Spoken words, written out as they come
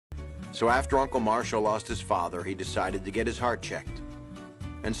So after Uncle Marshall lost his father, he decided to get his heart checked.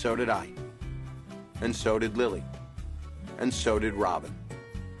 And so did I. And so did Lily. And so did Robin.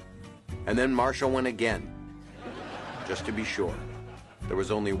 And then Marshall went again. Just to be sure. There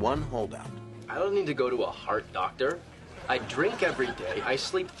was only one holdout. I don't need to go to a heart doctor. I drink every day, I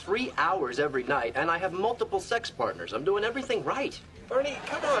sleep 3 hours every night, and I have multiple sex partners. I'm doing everything right. Barney,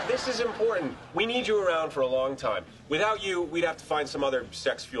 come on, this is important. We need you around for a long time. Without you, we'd have to find some other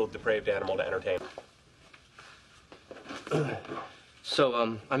sex-fueled, depraved animal to entertain.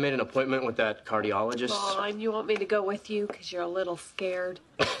 So, I made an appointment with that cardiologist. Oh, and you want me to go with you because you're a little scared?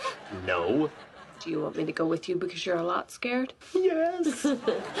 No. Do you want me to go with you because you're a lot scared? Yes.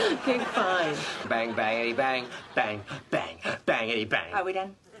 Okay, fine. Bang, bangity, bang, bang, bang, bangity, bang. Are we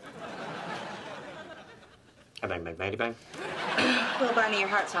done? Bang, bang, bangity, bang. Well, Barney, your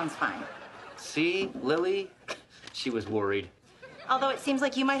heart sounds fine. See, Lily? She was worried. Although it seems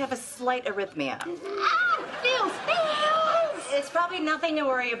like you might have a slight arrhythmia. Feels. It's probably nothing to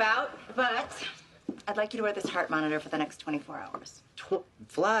worry about, but I'd like you to wear this heart monitor for the next 24 hours.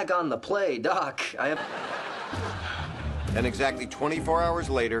 Flag on the play, Doc. I have... And exactly 24 hours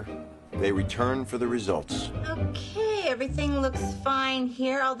later, they returned for the results. Okay, everything looks fine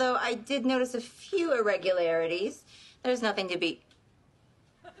here, although I did notice a few irregularities. There's nothing to be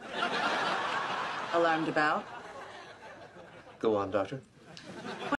alarmed about. Go on, Doctor.